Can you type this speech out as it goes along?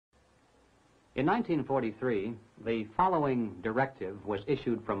In 1943, the following directive was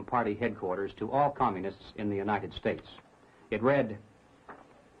issued from party headquarters to all communists in the United States. It read,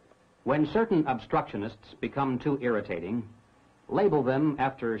 "When certain obstructionists become too irritating, label them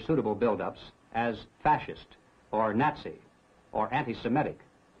after suitable build-ups as fascist or Nazi or anti-Semitic,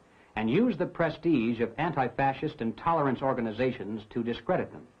 and use the prestige of anti-fascist and tolerance organizations to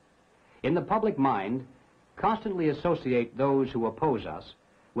discredit them. In the public mind, constantly associate those who oppose us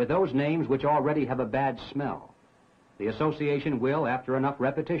with those names which already have a bad smell. The association will, after enough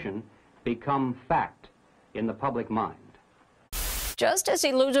repetition, become fact in the public mind." Just as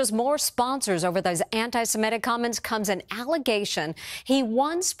he loses more sponsors over those anti-Semitic comments comes an allegation he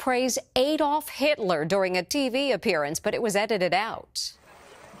once praised Adolf Hitler during a TV appearance, but it was edited out.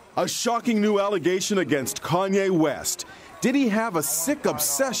 A shocking new allegation against Kanye West. Did he have a sick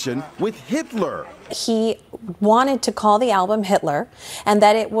obsession with Hitler? He wanted to call the album Hitler, and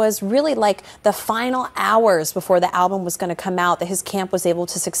that it was really like the final hours before the album was going to come out that his camp was able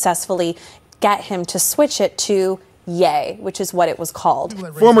to successfully get him to switch it to Yay, which is what it was called.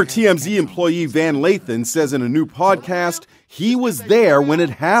 Former TMZ employee Van Lathan says in a new podcast he was there when it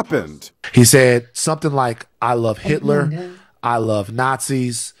happened. He said something like, "I love Hitler, I love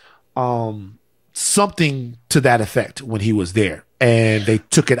Nazis," something to that effect when he was there. And they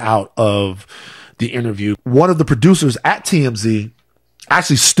took it out of the interview. One of the producers at TMZ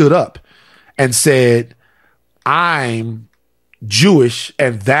actually stood up and said, "I'm Jewish,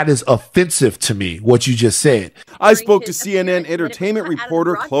 and that is offensive to me, what you just said." I spoke to CNN entertainment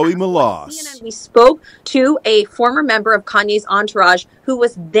reporter Chloe Melas. We spoke to a former member of Kanye's entourage who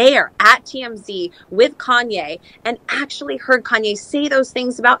was there at TMZ with Kanye and actually heard Kanye say those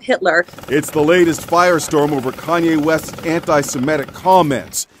things about Hitler. It's the latest firestorm over Kanye West's anti-Semitic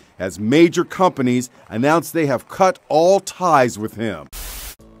comments as major companies announce they have cut all ties with him.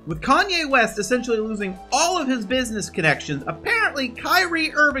 With Kanye West essentially losing all of his business connections, apparently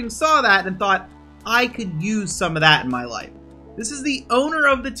Kyrie Irving saw that and thought, I could use some of that in my life. This is the owner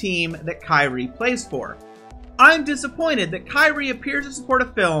of the team that Kyrie plays for. I'm disappointed that Kyrie appears to support a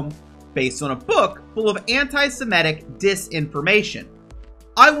film based on a book full of anti-Semitic disinformation.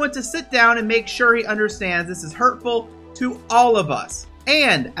 I want to sit down and make sure he understands this is hurtful to all of us.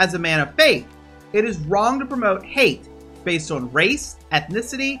 And as a man of faith, it is wrong to promote hate based on race,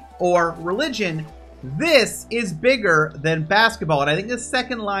 ethnicity, or religion. This is bigger than basketball. And I think this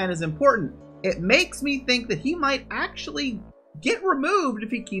second line is important. It makes me think that he might actually get removed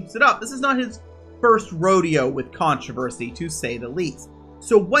if he keeps it up. This is not his first rodeo with controversy, to say the least.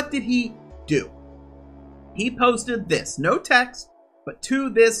 So what did he do? He posted this, no text, but to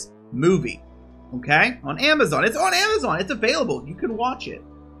this movie, okay? On Amazon. It's on Amazon. It's available. You can watch it.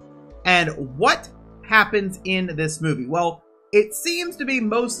 And what happens in this movie? Well, it seems to be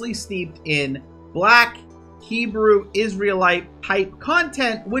mostly steeped in black Hebrew Israelite type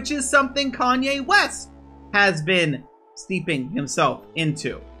content, which is something Kanye West has been steeping himself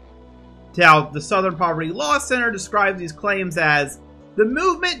into. Now, the Southern Poverty Law Center describes these claims as, "The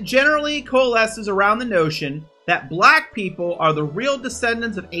movement generally coalesces around the notion that black people are the real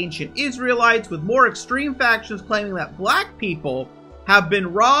descendants of ancient Israelites, with more extreme factions claiming that black people have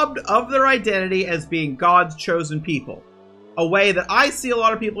been robbed of their identity as being God's chosen people." A way that I see a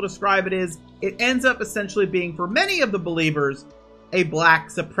lot of people describe it is, it ends up essentially being, for many of the believers, a black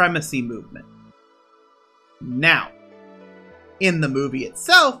supremacy movement. Now, in the movie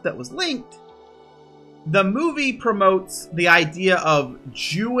itself that was linked, the movie promotes the idea of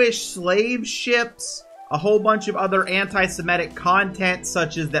Jewish slave ships, a whole bunch of other anti-Semitic content,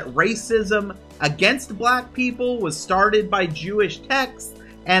 such as that racism against black people was started by Jewish texts,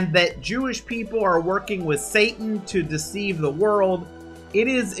 and that Jewish people are working with Satan to deceive the world. It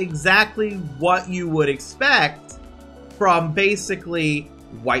is exactly what you would expect from basically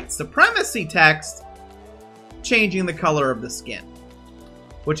white supremacy text changing the color of the skin,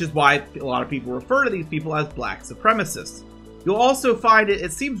 which is why a lot of people refer to these people as black supremacists. You'll also find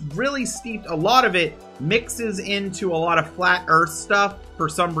it seems really steeped, a lot of it mixes into a lot of flat earth stuff for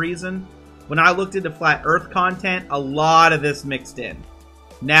some reason. When I looked into flat earth content, a lot of this mixed in.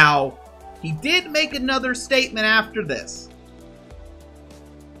 Now, he did make another statement after this.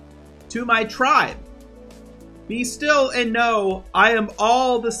 "To my tribe, be still and know I am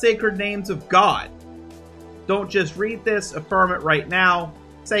all the sacred names of God." Don't just read this, affirm it right now.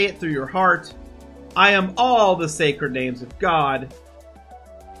 Say it through your heart. I am all the sacred names of God.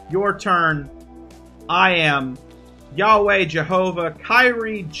 Your turn. I am Yahweh, Jehovah,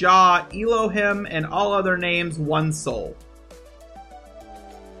 Kyrie, Jah, Elohim, and all other names, one soul.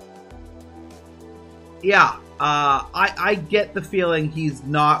 Yeah, I get the feeling he's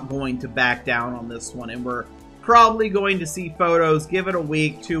not going to back down on this one, and we're probably going to see photos, give it a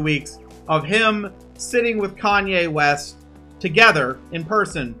week, 2 weeks, of him sitting with Kanye West together in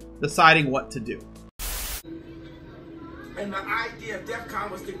person, deciding what to do. And the idea of DEF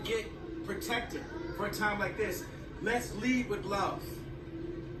CON was to get protected for a time like this. Let's lead with love.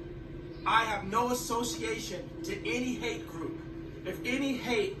 I have no association to any hate group. If any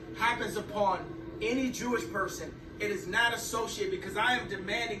hate happens upon any Jewish person, it is not associated, because I am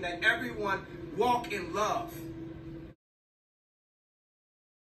demanding that everyone walk in love.